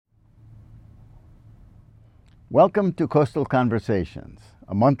Welcome to Coastal Conversations,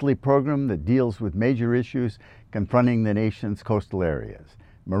 a monthly program that deals with major issues confronting the nation's coastal areas,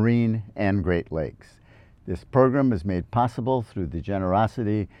 marine and Great Lakes. This program is made possible through the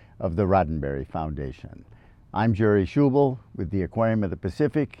generosity of the Roddenberry Foundation. I'm Jerry Schubel with the Aquarium of the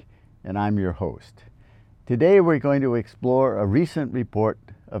Pacific, and I'm your host. Today we're going to explore a recent report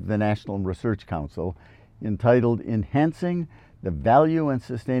of the National Research Council entitled Enhancing the Value and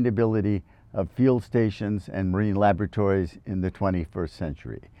Sustainability of Field Stations and Marine Laboratories in the 21st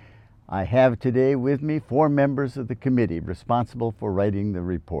Century. I have today with me 4 members of the committee responsible for writing the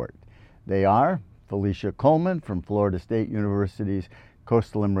report. They are Felicia Coleman from Florida State University's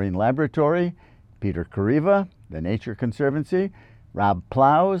Coastal and Marine Laboratory, Peter Kariva, the Nature Conservancy, Rob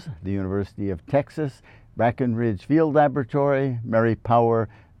Plows, the University of Texas Brackenridge Field Laboratory, Mary Power,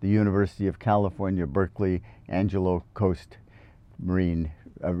 the University of California, Berkeley, Angelo Coast Range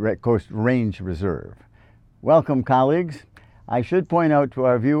Reserve. Welcome, colleagues. I should point out to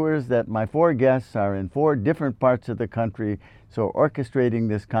our viewers that my 4 guests are in 4 different parts of the country, so orchestrating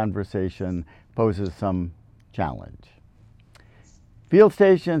this conversation poses some challenge. Field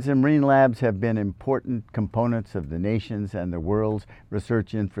stations and marine labs have been important components of the nation's and the world's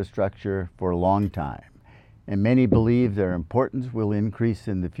research infrastructure for a long time, and many believe their importance will increase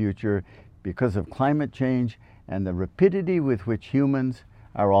in the future because of climate change and the rapidity with which humans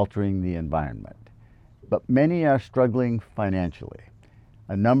are altering the environment. But many are struggling financially.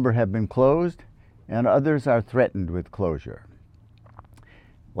 A number have been closed, and others are threatened with closure.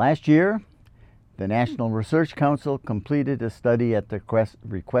 Last year, the National Research Council completed a study at the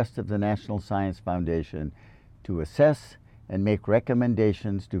request of the National Science Foundation to assess and make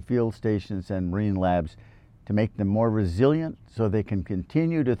recommendations to field stations and marine labs to make them more resilient so they can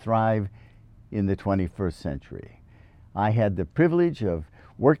continue to thrive in the 21st century. I had the privilege of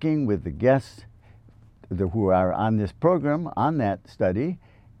working with the guests who are on this program on that study,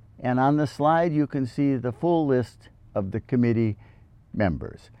 and on the slide you can see the full list of the committee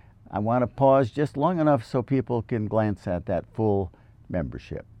members. I want to pause just long enough so people can glance at that full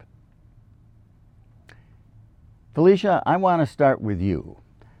membership. Felicia, I want to start with you.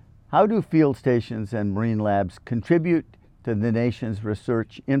 How do field stations and marine labs contribute to the nation's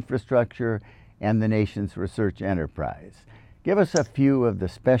research infrastructure and the nation's research enterprise? Give us a few of the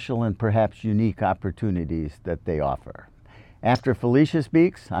special and perhaps unique opportunities that they offer. After Felicia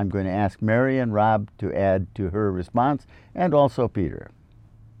speaks, I'm going to ask Mary and Rob to add to her response, and also Peter.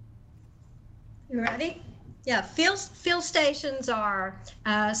 You ready? Yeah, field stations are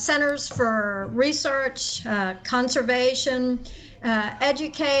centers for research, conservation,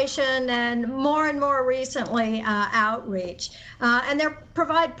 education, and more recently, outreach. And they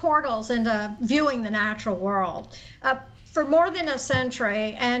provide portals into viewing the natural world. For more than a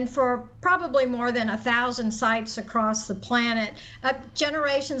century, and for probably more than 1,000 sites across the planet,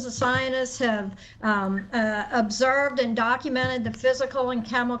 generations of scientists have observed and documented the physical and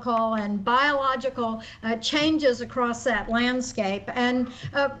chemical and biological changes across that landscape, and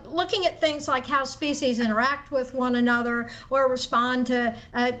looking at things like how species interact with one another or respond to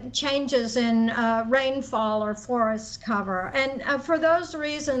changes in rainfall or forest cover. And for those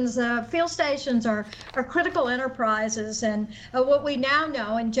reasons, field stations are critical enterprises. And what we now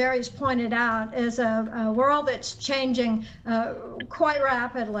know, and Jerry's pointed out, is a world that's changing quite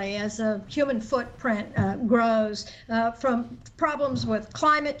rapidly as the human footprint grows, from problems with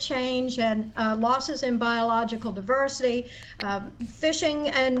climate change and losses in biological diversity, fishing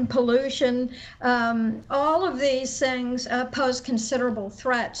and pollution. All of these things pose considerable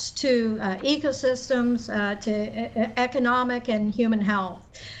threats to ecosystems, to economic and human health.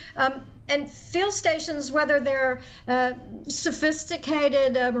 And field stations, whether they're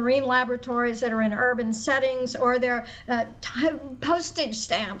sophisticated marine laboratories that are in urban settings, or they're postage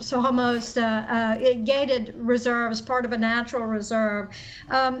stamps, almost gated reserves, part of a natural reserve,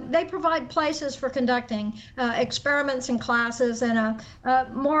 they provide places for conducting experiments and classes in a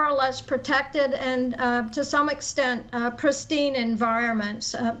more or less protected and to some extent pristine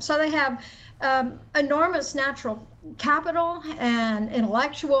environments. So they have enormous natural capital and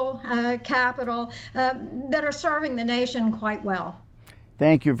intellectual capital that are serving the nation quite well.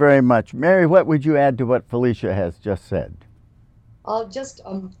 Thank you very much. Mary, what would you add to what Felicia has just said? I'll just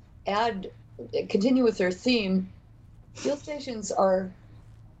continue with their theme. Field stations are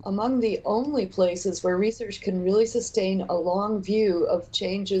among the only places where research can really sustain a long view of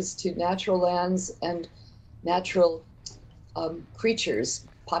changes to natural lands and natural creatures,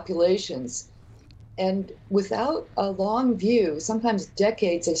 populations. And without a long view, sometimes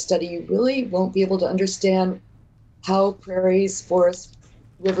decades of study, you really won't be able to understand how prairies, forests,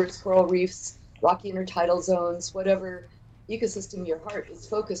 rivers, coral reefs, rocky intertidal zones, whatever ecosystem your heart is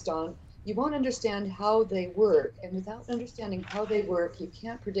focused on, you won't understand how they work. And without understanding how they work, you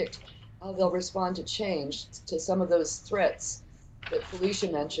can't predict how they'll respond to change, to some of those threats that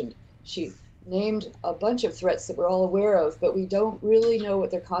Felicia mentioned. She named a bunch of threats that we're all aware of, but we don't really know what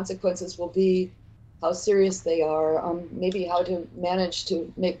their consequences will be, how serious they are, maybe how to manage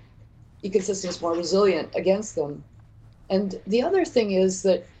to make ecosystems more resilient against them. And the other thing is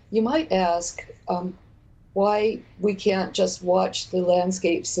that you might ask why we can't just watch the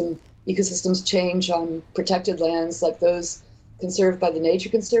landscapes and ecosystems change on protected lands like those conserved by the Nature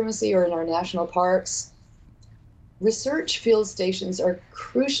Conservancy or in our national parks. Research field stations are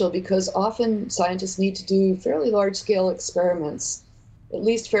crucial because often scientists need to do fairly large-scale experiments, at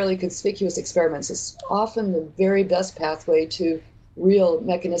least fairly conspicuous experiments. It's often the very best pathway to real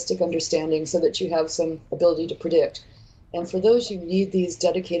mechanistic understanding so that you have some ability to predict. And for those, you need these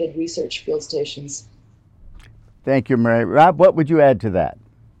dedicated research field stations. Thank you, Mary. Rob, what would you add to that?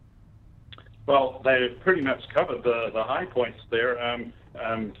 Well, they pretty much covered the high points there.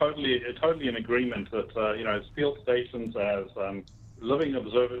 Totally in agreement that field stations as living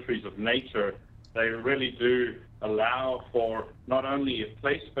observatories of nature, they really do allow for not only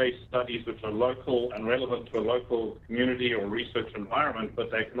place-based studies which are local and relevant to a local community or research environment,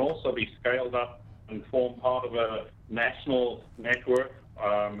 but they can also be scaled up and form part of a national network,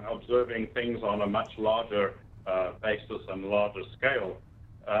 observing things on a much larger basis and larger scale.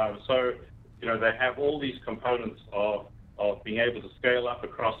 So they have all these components of being able to scale up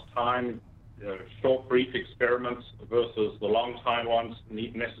across time, short, brief experiments versus the long time ones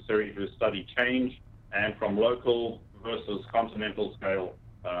necessary to study change, and from local versus continental scale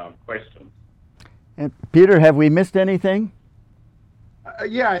questions. And Peter, have we missed anything?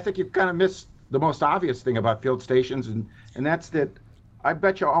 Yeah, I think you've kind of missed the most obvious thing about field stations, and that's that I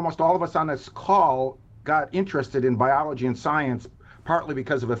bet you almost all of us on this call got interested in biology and science partly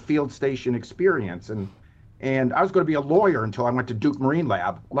because of a field station experience. And I was going to be a lawyer until I went to Duke Marine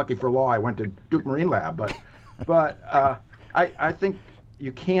Lab. Lucky for law, I went to Duke Marine Lab. But I think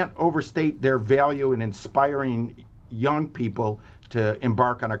you can't overstate their value in inspiring young people to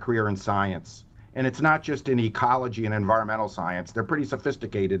embark on a career in science. And it's not just in ecology and environmental science. They're pretty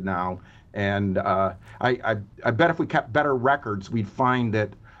sophisticated now. And I bet if we kept better records, we'd find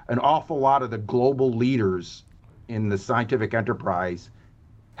that an awful lot of the global leaders in the scientific enterprise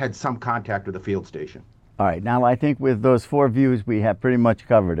had some contact with the field station. All right, now I think with those four views we have pretty much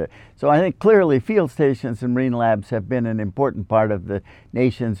covered it. So I think clearly field stations and marine labs have been an important part of the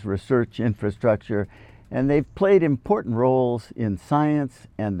nation's research infrastructure, and they've played important roles in science,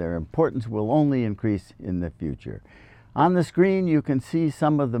 and their importance will only increase in the future. On the screen you can see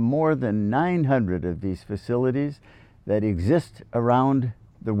some of the more than 900 of these facilities that exist around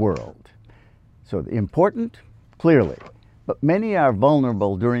the world. So important, clearly. But many are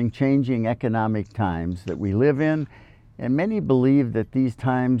vulnerable during changing economic times that we live in, and many believe that these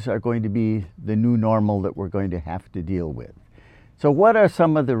times are going to be the new normal that we're going to have to deal with. So what are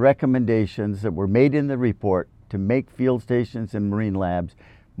some of the recommendations that were made in the report to make field stations and marine labs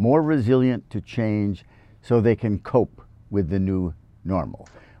more resilient to change so they can cope with the new normal?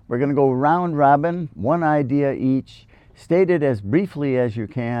 We're going to go round robin, one idea each, state it as briefly as you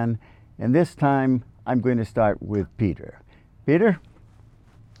can, and this time I'm going to start with Peter. Peter?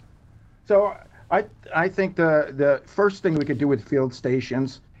 So I think the first thing we could do with field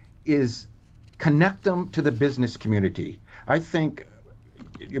stations is connect them to the business community. I think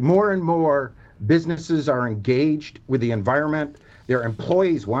more and more businesses are engaged with the environment. Their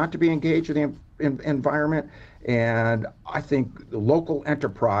employees want to be engaged with the environment. And I think the local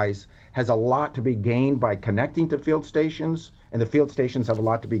enterprise has a lot to be gained by connecting to field stations, and the field stations have a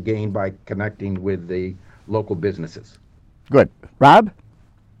lot to be gained by connecting with the local businesses. Good. Rob?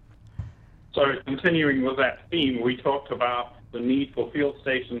 So continuing with that theme, we talked about the need for field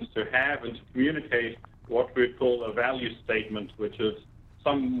stations to have and to communicate what we'd call a value statement, which is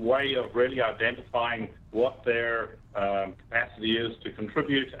some way of really identifying what their capacity is to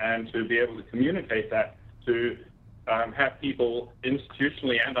contribute and to be able to communicate that to have people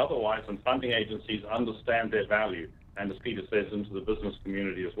institutionally and otherwise and funding agencies understand their value, and as Peter says, into the business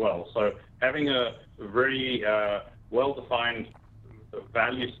community as well. So having a very well-defined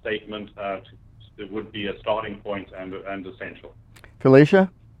value statement would be a starting point and essential.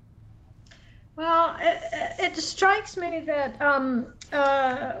 Felicia? Well, it strikes me that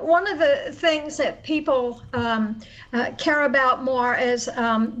one of the things that people care about more is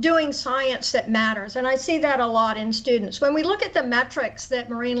doing science that matters. And I see that a lot in students. When we look at the metrics that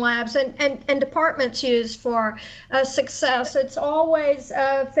Marine Labs and departments use for success, it's always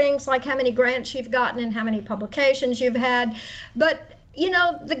things like how many grants you've gotten and how many publications you've had. But you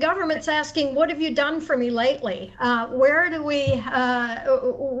know, the government's asking, what have you done for me lately? Where do we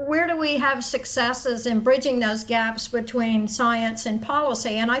have successes in bridging those gaps between science and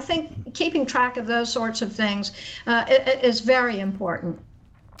policy? And I think keeping track of those sorts of things is very important.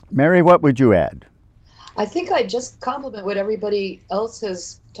 Mary, what would you add? I think I just compliment what everybody else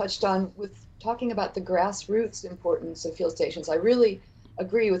has touched on with talking about the grassroots importance of field stations. I really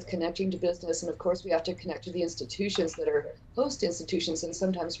agree with connecting to business, and of course we have to connect to the institutions that are host institutions and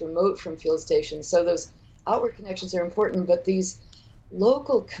sometimes remote from field stations. So those outward connections are important, but these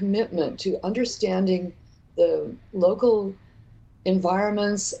local commitment to understanding the local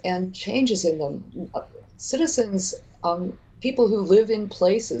environments and changes in them. Citizens, people who live in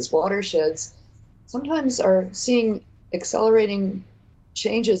places, watersheds, sometimes are seeing accelerating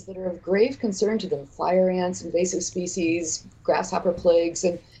changes that are of grave concern to them. Fire ants, invasive species, grasshopper plagues,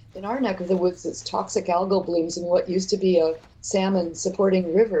 and in our neck of the woods, it's toxic algal blooms in what used to be a salmon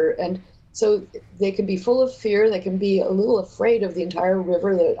supporting river. And so they can be full of fear, they can be a little afraid of the entire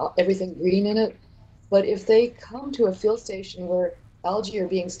river, everything green in it. But if they come to a field station where algae are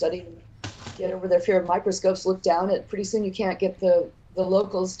being studied, get over their fear of microscopes, look down at, pretty soon you can't get the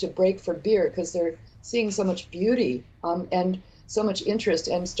locals to break for beer because they're seeing so much beauty and so much interest,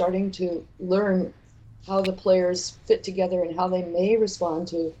 and starting to learn how the players fit together and how they may respond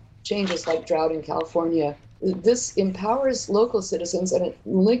to changes like drought in California. This empowers local citizens, and it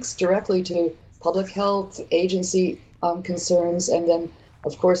links directly to public health agency concerns, and then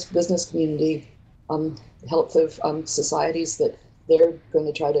of course business community health of societies that they're going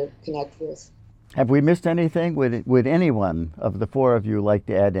to try to connect with. Have we missed anything? Would anyone of the four of you like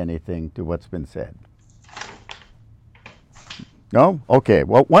to add anything to what's been said? No? Okay.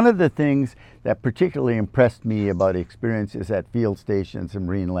 Well, one of the things that particularly impressed me about experiences at field stations and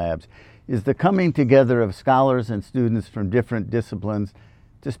Marine Labs is the coming together of scholars and students from different disciplines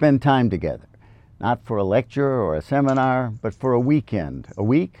to spend time together, not for a lecture or a seminar, but for a weekend, a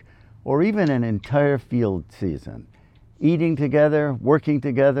week, or even an entire field season. Eating together, working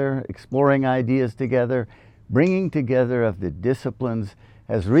together, exploring ideas together, bringing together of the disciplines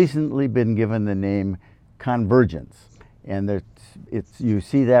has recently been given the name convergence. And you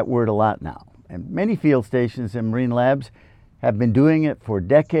see that word a lot now. And many field stations and Marine Labs have been doing it for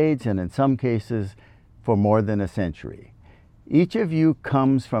decades, and in some cases for more than a century. Each of you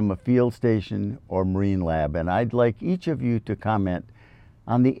comes from a field station or Marine Lab, and I'd like each of you to comment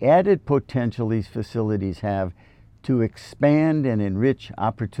on the added potential these facilities have to expand and enrich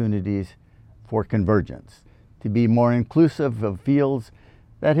opportunities for convergence, to be more inclusive of fields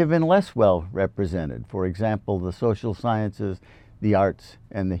that have been less well represented. For example, the social sciences, the arts,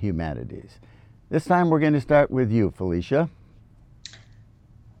 and the humanities. This time we're going to start with you, Felicia.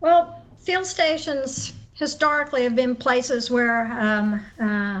 Well, field stations historically have been places where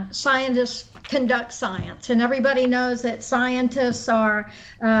scientists conduct science, and everybody knows that scientists are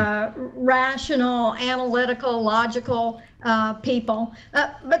rational, analytical, logical people,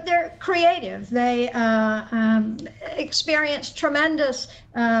 but they're creative. They experience tremendous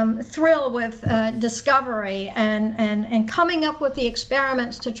thrill with discovery and coming up with the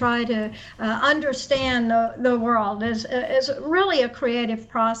experiments to try to understand the world is really a creative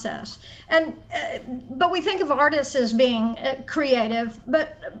process. And but we think of artists as being creative,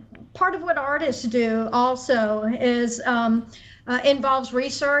 but part of what artists do also is involves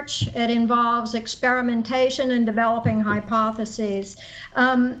research. It involves experimentation and developing hypotheses.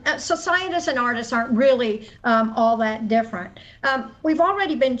 So scientists and artists aren't really all that different. We've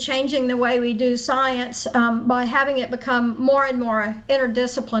already been changing the way we do science by having it become more and more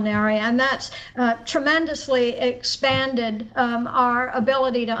interdisciplinary, and that's tremendously expanded our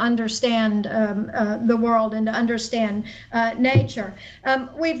ability to understand the world and to understand nature.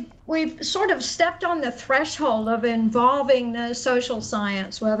 We've sort of stepped on the threshold of involving the social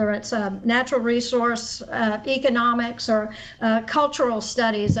science, whether it's natural resource economics or cultural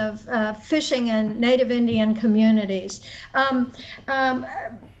studies of fishing and Native Indian communities.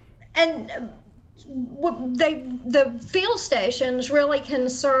 The field stations really can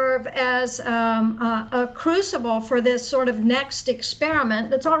serve as a crucible for this sort of next experiment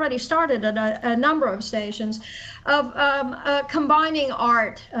that's already started at a number of stations of combining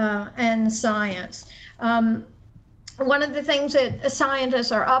art and science. one of the things that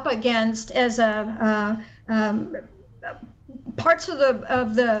scientists are up against is parts of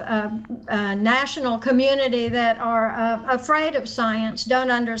the national community that are afraid of science,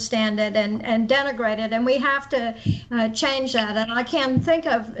 don't understand it, and denigrate it, and we have to change that. And I can think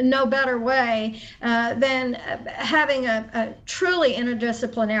of no better way than having a truly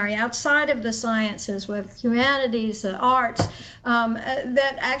interdisciplinary, outside of the sciences, with humanities, the arts,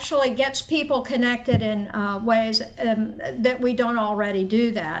 that actually gets people connected in ways that we don't already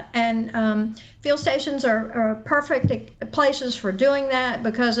do that. And field stations are perfect places for doing that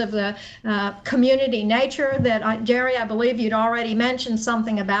because of the community nature that, Jerry, I believe you'd already mentioned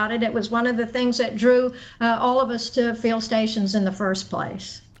something about it. It was one of the things that drew all of us to field stations in the first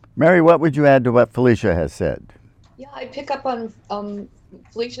place. Mary, what would you add to what Felicia has said? Yeah, I pick up on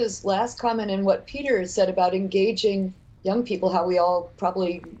Felicia's last comment and what Peter said about engaging young people, how we all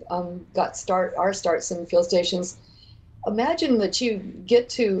probably got our starts in field stations. Imagine that you get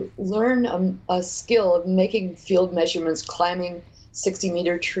to learn a skill of making field measurements, climbing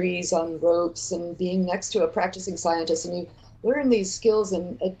 60-meter trees on ropes, and being next to a practicing scientist, and you learn these skills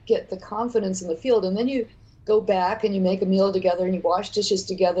and get the confidence in the field. And then you go back and you make a meal together and you wash dishes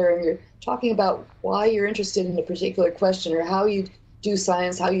together, and you're talking about why you're interested in a particular question, or how you do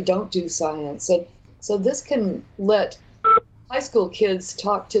science, how you don't do science. And so this can let high school kids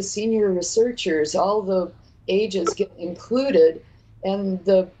talk to senior researchers, all the ages get included, and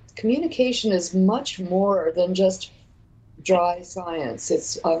the communication is much more than just dry science.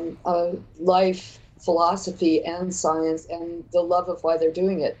 It's a life philosophy and science and the love of why they're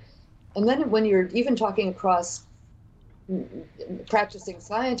doing it. And then when you're even talking across practicing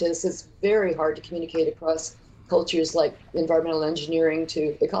scientists, it's very hard to communicate across cultures, like environmental engineering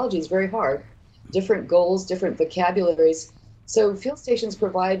to ecology is very hard. Different goals, different vocabularies. So field stations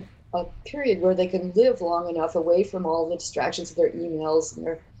provide a period where they can live long enough away from all the distractions of their emails and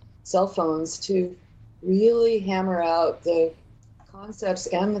their cell phones to really hammer out the concepts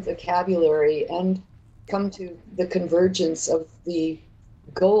and the vocabulary and come to the convergence of the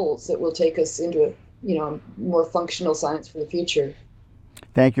goals that will take us into a more functional science for the future.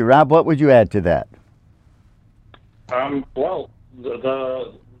 Thank you. Rob, what would you add to that? Well, it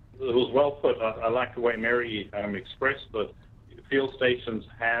was well put. I like the way Mary expressed that field stations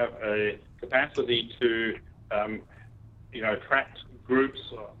have a capacity to, attract groups,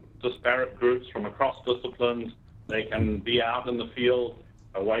 disparate groups from across disciplines. They can be out in the field,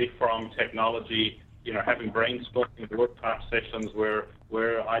 away from technology, having brainstorming work-type sessions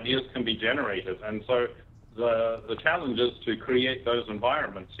where ideas can be generated. And so the challenge is to create those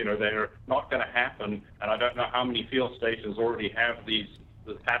environments. They're not going to happen, and I don't know how many field stations already have the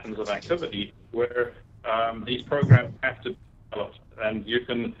patterns of activity where these programs have to. And you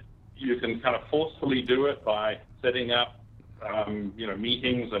can kind of forcefully do it by setting up,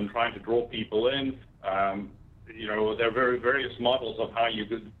 meetings and trying to draw people in. There are various models of how you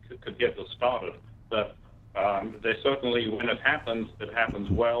could get this started. But there's certainly, when it happens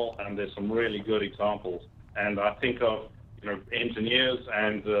well, and there's some really good examples. And I think of engineers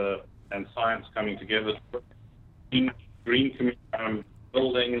and science coming together, green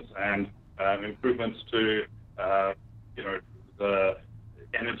buildings and improvements to the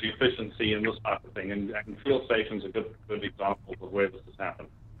energy efficiency and this type of thing. And field stations are good examples of where this has happened.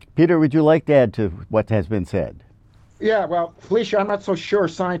 Peter, would you like to add to what has been said? Yeah, well, Felicia, I'm not so sure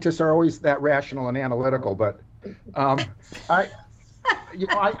scientists are always that rational and analytical, but I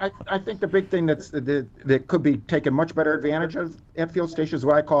think the big thing that could be taken much better advantage of at field stations is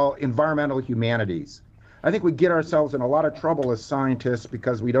what I call environmental humanities. I think we get ourselves in a lot of trouble as scientists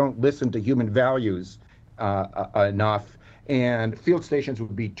because we don't listen to human values enough. And field stations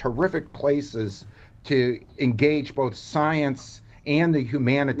would be terrific places to engage both science and the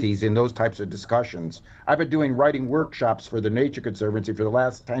humanities in those types of discussions. I've been doing writing workshops for the Nature Conservancy for the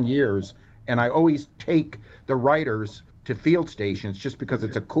last 10 years, and I always take the writers to field stations just because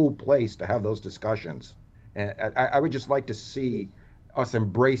it's a cool place to have those discussions. And I would just like to see us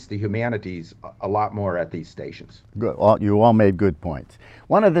embrace the humanities a lot more at these stations. Good. You all made good points.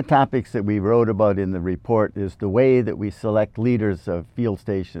 One of the topics that we wrote about in the report is the way that we select leaders of field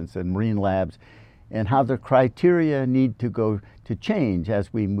stations and marine labs, and how the criteria need to change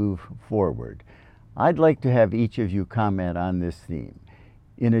as we move forward. I'd like to have each of you comment on this theme.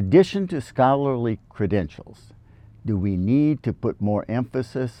 In addition to scholarly credentials, do we need to put more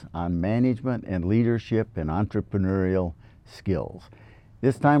emphasis on management and leadership and entrepreneurial skills?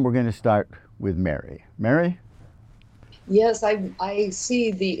 This time we're going to start with Mary. Mary? Yes, I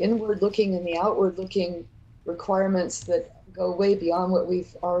see the inward-looking and the outward-looking requirements that go way beyond what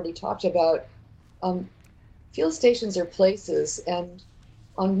we've already talked about. field stations are places, and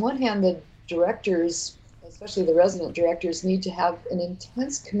on one hand, the directors, especially the resident directors, need to have an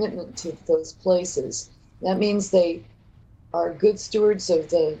intense commitment to those places. That means they are good stewards of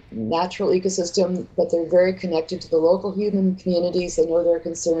the natural ecosystem, but they're very connected to the local human communities. They know their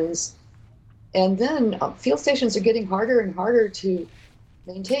concerns. And then field stations are getting harder and harder to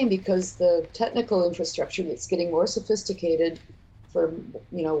maintain because the technical infrastructure that's getting more sophisticated for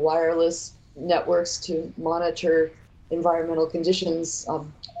wireless networks to monitor environmental conditions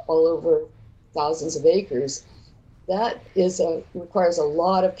all over thousands of acres, that requires a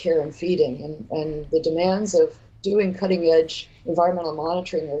lot of care and feeding, and the demands of doing cutting edge environmental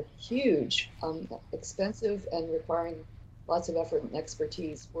monitoring are huge, expensive, and requiring lots of effort and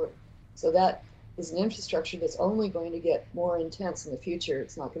expertise. So that is an infrastructure that's only going to get more intense in the future.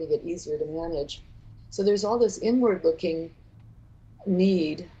 It's not going to get easier to manage. So there's all this inward looking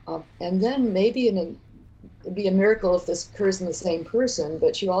need, and then maybe it'd be a miracle if this occurs in the same person,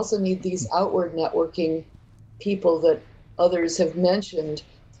 but you also need these outward networking people that others have mentioned.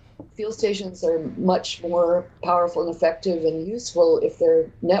 Field stations are much more powerful and effective and useful if they're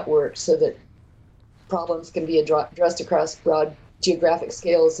networked, so that problems can be addressed across broad geographic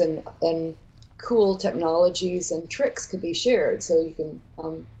scales, and cool technologies and tricks can be shared. So you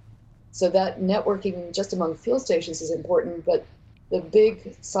can, so that networking just among field stations is important, but the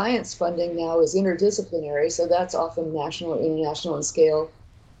big science funding now is interdisciplinary, so that's often national or international in scale.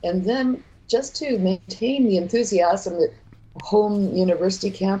 And then just to maintain the enthusiasm that a home university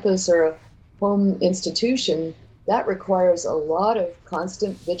campus or a home institution, that requires a lot of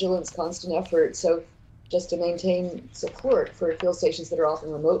constant vigilance, constant effort. So just to maintain support for field stations that are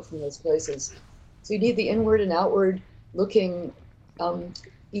often remote from those places. So you need the inward and outward looking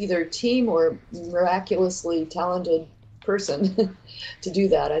either team or miraculously talented person to do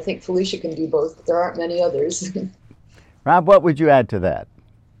that. I think Felicia can do both, but there aren't many others. Rob, what would you add to that?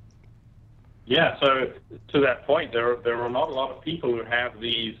 Yeah, so to that point, there are not a lot of people who have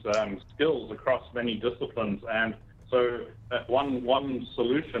these skills across many disciplines, and so one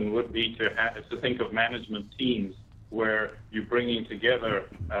solution would be to think of management teams where you're bringing together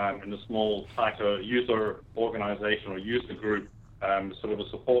in a small, tighter user organization or user group, sort of a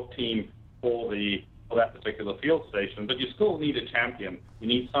support team for that particular field station. But you still need a champion. You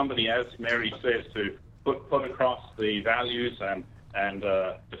need somebody, as Mary says, to put across the values and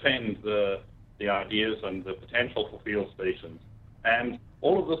defend the ideas and the potential for field stations. And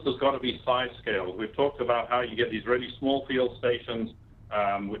all of this has got to be size scale. We've talked about how you get these really small field stations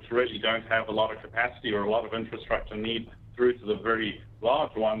which really don't have a lot of capacity or a lot of infrastructure need, through to the very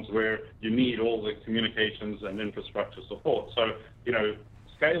large ones where you need all the communications and infrastructure support. So,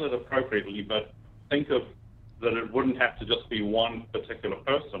 scale it appropriately, but think of that it wouldn't have to just be one particular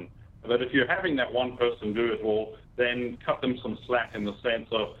person. But if you're having that one person do it all, then cut them some slack in the sense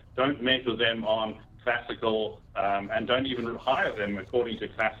of don't measure them on classical and don't even hire them according to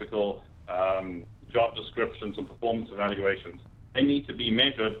classical job descriptions and performance evaluations. They need to be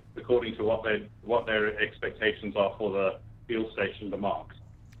measured according to what their expectations are for the field station demands.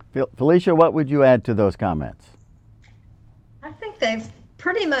 Felicia, what would you add to those comments? I think they've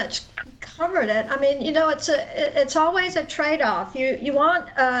pretty much covered it. I mean, it's always a trade-off. You want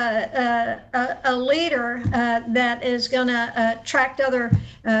a leader that is going to attract other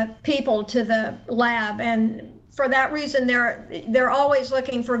people to the lab, and for that reason, they're always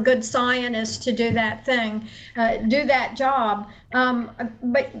looking for good scientists to do that thing, do that job.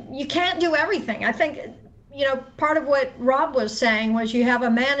 But you can't do everything. I think, part of what Rob was saying was you have a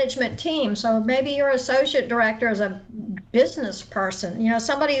management team. So maybe your associate director is a business person,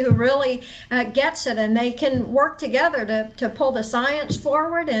 somebody who really gets it, and they can work together to pull the science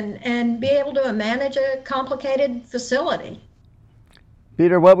forward and be able to manage a complicated facility.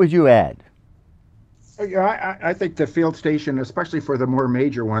 Peter, what would you add? Yeah, I think the field station, especially for the more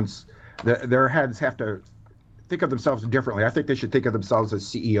major ones, their heads have to think of themselves differently. I think they should think of themselves as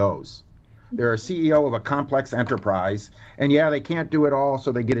CEOs. They're a CEO of a complex enterprise, and yeah, they can't do it all,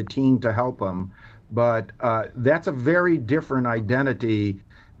 so they get a team to help them. But that's a very different identity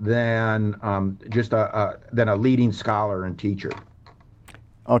than just a leading scholar and teacher.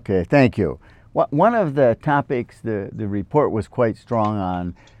 Okay, thank you. One of the topics the report was quite strong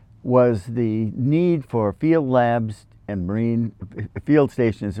on was the need for field labs and field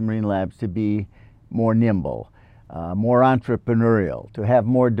stations and marine labs to be more nimble, more entrepreneurial, to have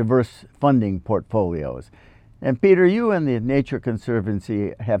more diverse funding portfolios. And Peter, you and the Nature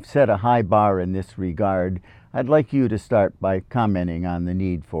Conservancy have set a high bar in this regard. I'd like you to start by commenting on the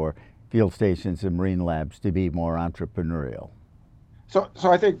need for field stations and marine labs to be more entrepreneurial. So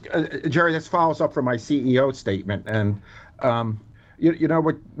I think, Jerry, this follows up from my CEO statement. And you know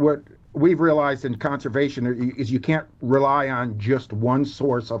what we've realized in conservation is you can't rely on just one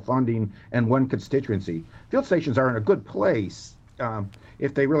source of funding and one constituency. Field stations are in a good place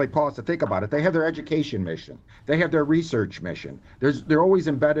if they really pause to think about it. They have their education mission. They have their research mission. They're always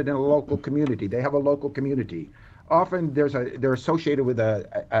embedded in a local community. They have a local community. Often they're associated with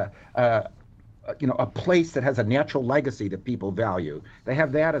a place that has a natural legacy that people value. They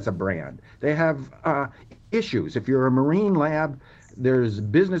have that as a brand. They have issues. If you're a marine lab, there's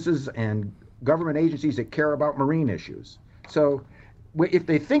businesses and government agencies that care about marine issues. So if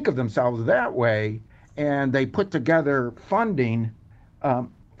they think of themselves that way and they put together funding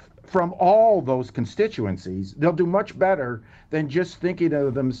from all those constituencies, they'll do much better than just thinking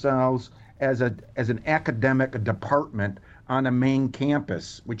of themselves as an academic department on a main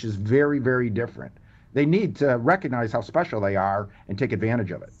campus, which is very, very different. They need to recognize how special they are and take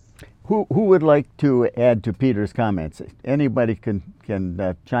advantage of it. Who would like to add to Peter's comments? Anybody can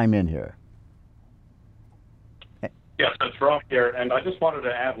chime in here. Yes, that's Rob here, and I just wanted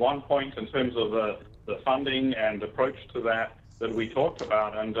to add one point in terms of the funding and approach to that we talked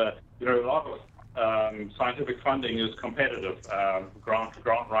about. And a lot of scientific funding is competitive, grant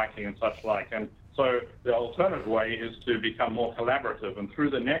writing and such like. And so the alternative way is to become more collaborative, and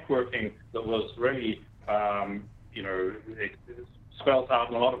through the networking that was really, it spells out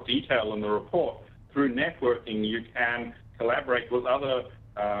in a lot of detail in the report. Through networking, you can collaborate with other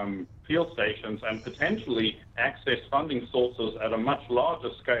field stations and potentially access funding sources at a much larger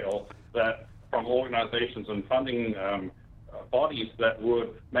scale that from organizations and funding bodies that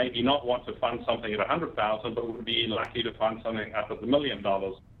would maybe not want to fund something at $100,000, but would be lucky to fund something up at $1 million,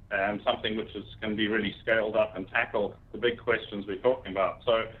 and something which can be really scaled up and tackle the big questions we're talking about.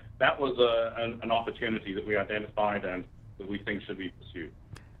 So that was an opportunity that we identified and that we think should be pursued.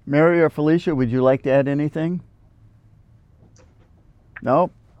 Mary or Felicia, would you like to add anything?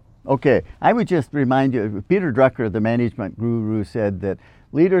 No? Okay. I would just remind you, Peter Drucker, the management guru, said that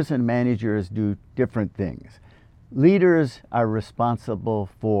leaders and managers do different things. Leaders are responsible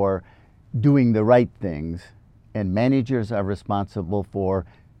for doing the right things, and managers are responsible for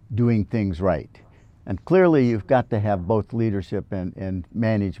doing things right. And clearly you've got to have both leadership and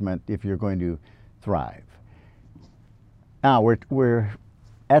management if you're going to thrive. Now we're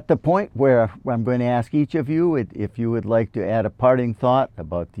at the point where I'm going to ask each of you if you would like to add a parting thought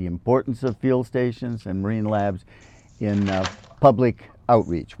about the importance of field stations and marine labs in public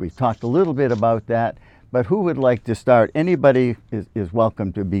outreach. We've talked a little bit about that, but who would like to start? Anybody is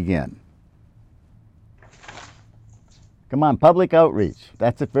welcome to begin. Come on, public outreach.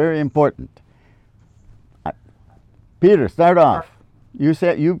 That's very important. Peter, start off. You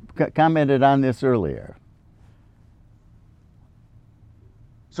said you commented on this earlier.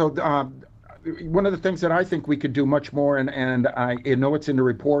 So one of the things that I think we could do much more, and I know it's in the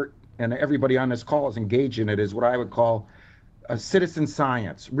report, and everybody on this call is engaged in it, is what I would call citizen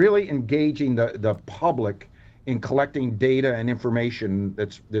science. Really engaging the public in collecting data and information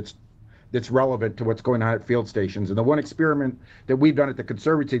that's relevant to what's going on at field stations. And the one experiment that we've done at the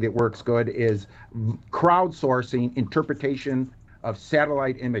Conservancy that works good is crowdsourcing interpretation of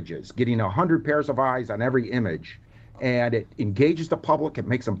satellite images, getting 100 pairs of eyes on every image. And it engages the public, it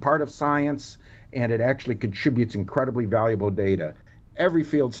makes them part of science, and it actually contributes incredibly valuable data. Every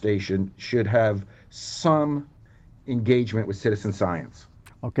field station should have some engagement with citizen science.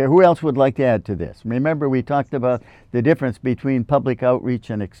 Okay, who else would like to add to this? Remember, we talked about the difference between public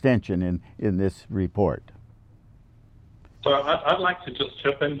outreach and extension in this report. So I'd like to just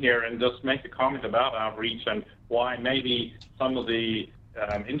chip in here and just make a comment about outreach and why maybe some of the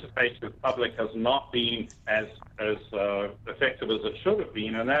interface with public has not been as effective as it should have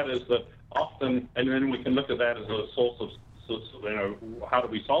been, and that is that often, and then we can look at that as a source of, how do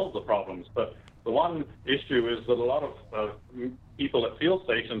we solve the problems? But the one issue is that a lot of people at field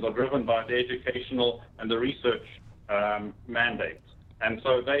stations are driven by the educational and the research mandates, and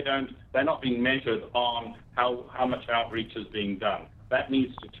so they're not being measured on how much outreach is being done. That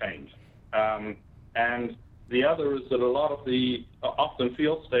needs to change. And the other is that a lot of the often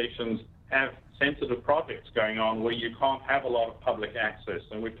field stations have sensitive projects going on where you can't have a lot of public access,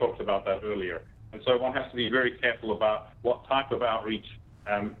 and we've talked about that earlier. And so one has to be very careful about what type of outreach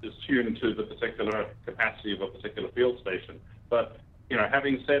is tuned to the particular capacity of a particular field station. But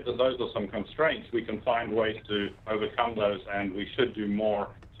having said that those are some constraints, we can find ways to overcome those, and we should do more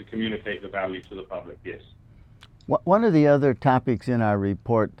to communicate the value to the public, yes. One of the other topics in our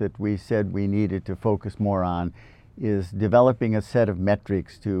report that we said we needed to focus more on is developing a set of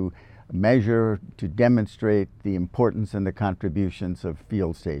metrics to measure, to demonstrate the importance and the contributions of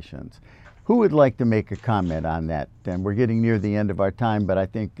field stations. Who would like to make a comment on that? And we're getting near the end of our time, but I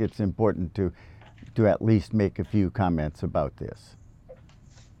think it's important to at least make a few comments about this.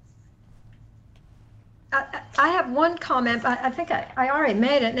 I have one comment, but I think I already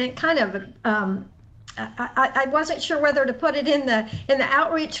made it, and it kind of I wasn't sure whether to put it in the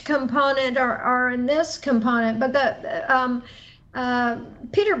outreach component or in this component, but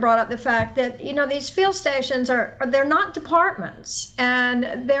Peter brought up the fact that these field stations they're not departments,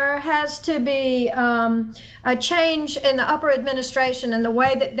 and there has to be a change in the upper administration and the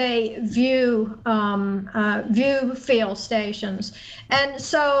way that they view field stations. And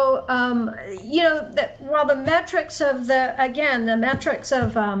so that while the metrics of the metrics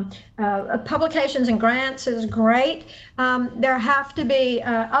of publications and grants is great, there have to be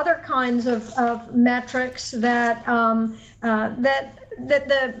other kinds of metrics that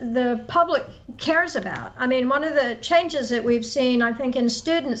the public cares about. I mean, one of the changes that we've seen, I think, in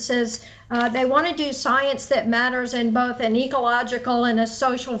students is they want to do science that matters in both an ecological and a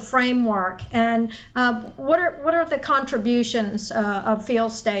social framework. And what are the contributions of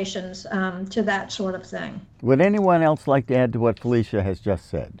field stations to that sort of thing? Would anyone else like to add to what Felicia has just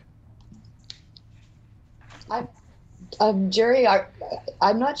said? Jerry,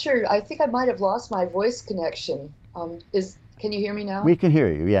 I'm not sure. I think I might have lost my voice connection. Can you hear me now? We can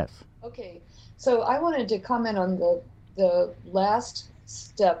hear you, yes. Okay. So I wanted to comment on the last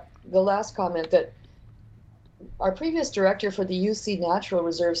step, the last comment that our previous director for the UC Natural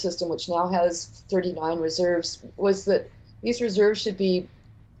Reserve System, which now has 39 reserves, was that these reserves should be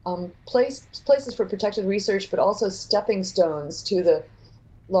places for protected research, but also stepping stones to the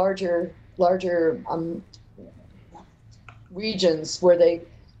larger regions where they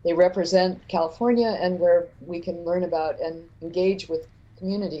represent California and where we can learn about and engage with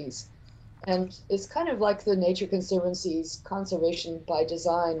communities. And it's kind of like the Nature Conservancy's conservation by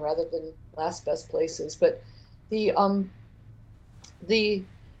design rather than last best places. But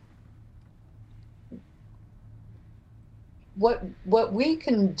what we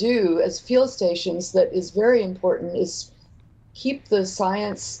can do as field stations that is very important is keep the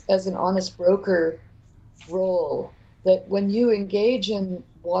science as an honest broker role. That when you engage in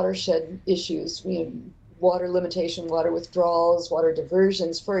watershed issues, water limitation, water withdrawals, water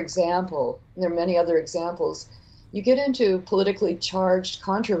diversions, for example, and there are many other examples, you get into politically charged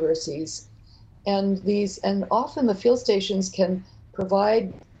controversies, and often the field stations can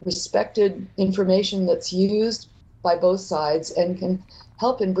provide respected information that's used by both sides and can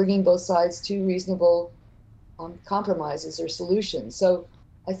help in bringing both sides to reasonable compromises or solutions. So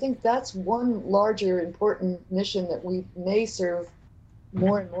I think that's one larger important mission that we may serve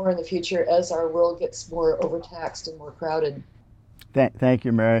more and more in the future as our world gets more overtaxed and more crowded. Thank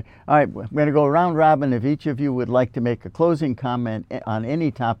you, Mary. All right, we're going to go round robin. If each of you would like to make a closing comment on any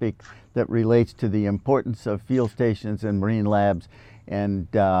topic that relates to the importance of field stations and marine labs and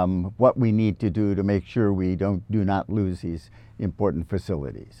what we need to do to make sure we do not lose these important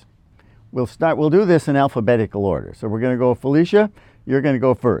facilities. We'll do this in alphabetical order. So we're going to go, Felicia, you're going to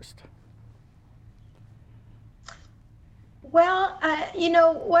go first. Well,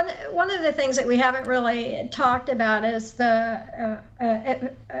 one of the things that we haven't really talked about is the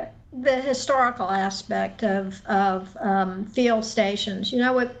historical aspect of field stations.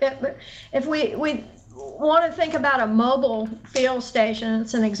 If we want to think about a mobile field station,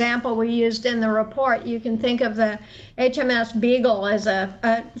 it's an example we used in the report. You can think of the HMS Beagle as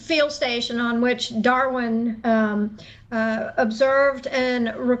a field station on which Darwin observed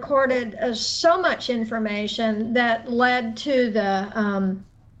and recorded so much information that led to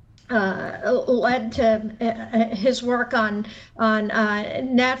his work on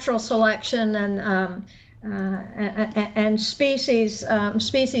natural selection and species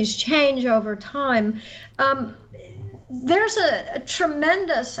change over time. There's a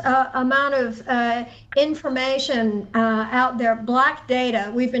tremendous amount of information out there, black data.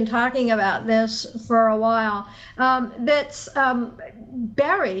 We've been talking about this for a while. That's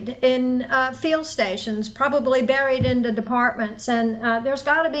buried in field stations, probably buried into departments, and there's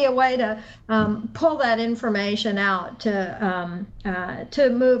got to be a way to pull that information out to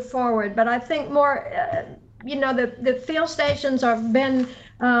move forward. But I think more, the field stations have been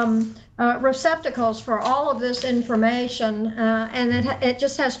receptacles for all of this information, and it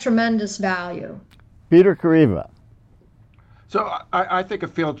just has tremendous value. Peter Kariva. So I think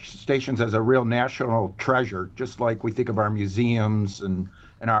of field stations as a real national treasure, just like we think of our museums and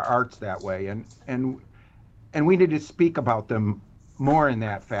our arts that way. And we need to speak about them more in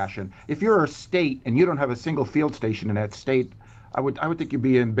that fashion. If you're a state and you don't have a single field station in that state, I would think you'd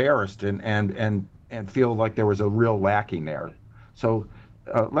be embarrassed and feel like there was a real lacking there. So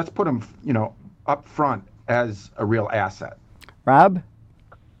let's put them, up front as a real asset. Rob?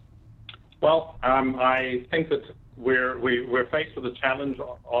 Well, I think that we're faced with the challenge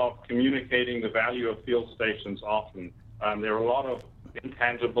of communicating the value of field stations often. There are a lot of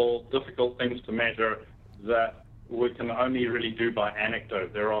intangible, difficult things to measure that we can only really do by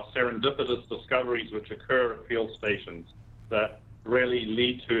anecdote. There are serendipitous discoveries which occur at field stations that really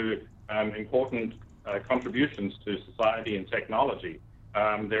lead to important contributions to society and technology.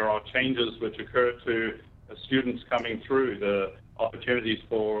 There are changes which occur to students coming through, the opportunities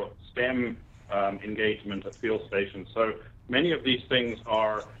for STEM engagement at field stations. So many of these things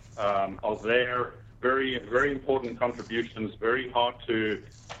are there, very, very important contributions, very hard to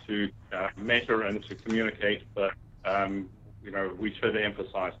measure and to communicate, but we should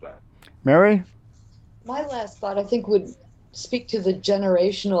emphasize that. Mary? My last thought, I think, would speak to the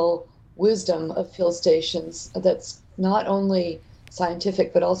generational wisdom of field stations that's not only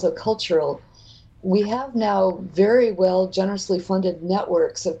scientific but also cultural. We have now very well generously funded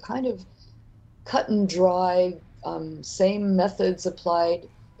networks of kind of cut and dry, same methods applied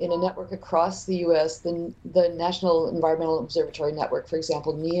in a network across the U.S., the National Environmental Observatory Network, for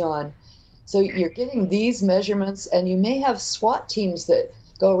example, NEON. So you're getting these measurements, and you may have SWAT teams that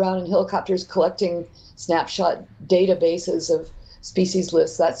go around in helicopters collecting snapshot databases of species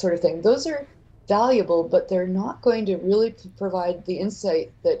lists, that sort of thing. Those are valuable, but they're not going to really provide the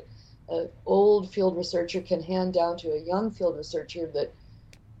insight that an old field researcher can hand down to a young field researcher that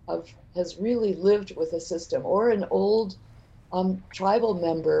has really lived with a system, or an old tribal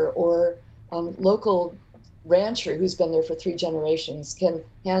member or local rancher who's been there for 3 generations can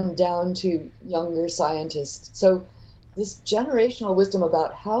hand down to younger scientists. So this generational wisdom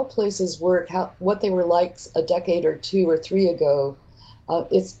about how places work, what they were like a decade or 2 or 3 ago,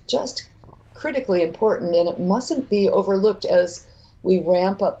 it's just critically important, and it mustn't be overlooked as we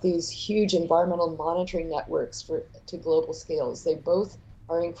ramp up these huge environmental monitoring networks to global scales. They both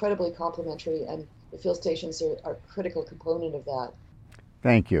are incredibly complementary, and the field stations are a critical component of that.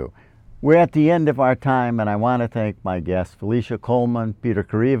 Thank you. We're at the end of our time, and I want to thank my guests, Felicia Coleman, Peter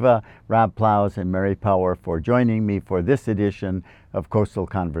Kariva, Rob Plows, and Mary Power, for joining me for this edition of Coastal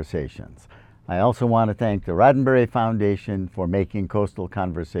Conversations. I also want to thank the Roddenberry Foundation for making Coastal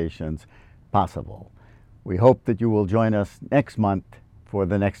Conversations possible. We hope that you will join us next month for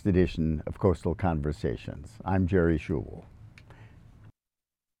the next edition of Coastal Conversations. I'm Jerry Schubel.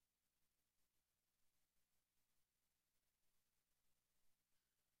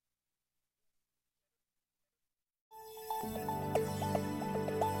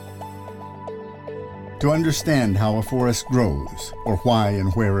 To understand how a forest grows, or why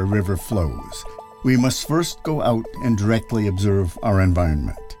and where a river flows, we must first go out and directly observe our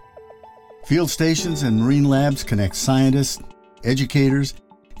environment. Field stations and marine labs connect scientists, educators,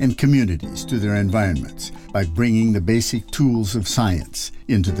 and communities to their environments by bringing the basic tools of science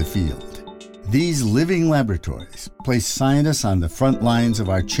into the field. These living laboratories place scientists on the front lines of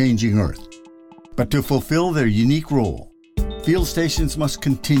our changing Earth. But to fulfill their unique role, field stations must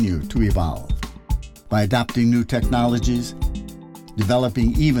continue to evolve. By adopting new technologies,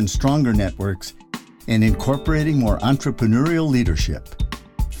 developing even stronger networks, and incorporating more entrepreneurial leadership,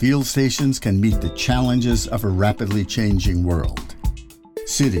 field stations can meet the challenges of a rapidly changing world.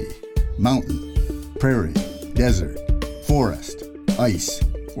 City, mountain, prairie, desert, forest, ice,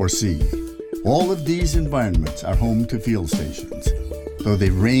 or sea. All of these environments are home to field stations. Though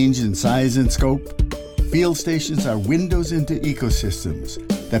they range in size and scope, field stations are windows into ecosystems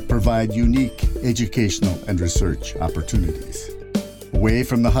that provide unique educational and research opportunities. Away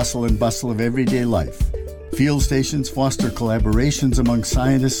from the hustle and bustle of everyday life, field stations foster collaborations among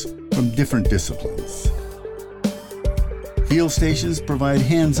scientists from different disciplines. Field stations provide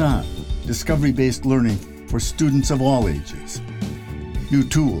hands-on, discovery-based learning for students of all ages. New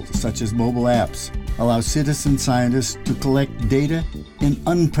tools, such as mobile apps, allow citizen scientists to collect data in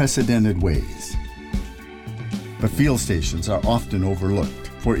unprecedented ways. But field stations are often overlooked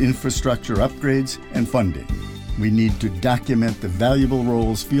for infrastructure upgrades and funding. We need to document the valuable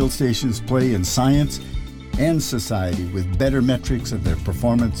roles field stations play in science and society with better metrics of their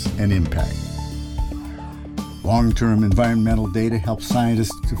performance and impact. Long-term environmental data helps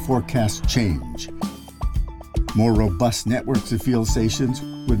scientists to forecast change. More robust networks of field stations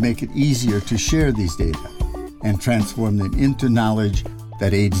would make it easier to share these data and transform them into knowledge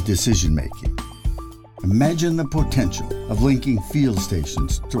that aids decision-making. Imagine the potential of linking field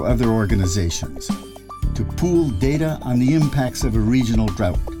stations to other organizations to pool data on the impacts of a regional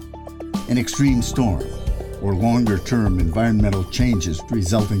drought, an extreme storm, or longer-term environmental changes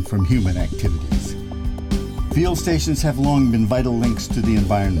resulting from human activities. Field stations have long been vital links to the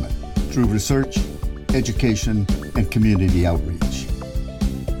environment through research, education, and community outreach.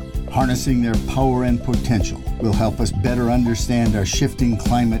 Harnessing their power and potential will help us better understand our shifting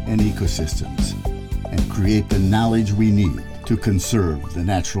climate and ecosystems and create the knowledge we need to conserve the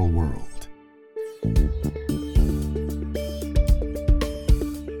natural world.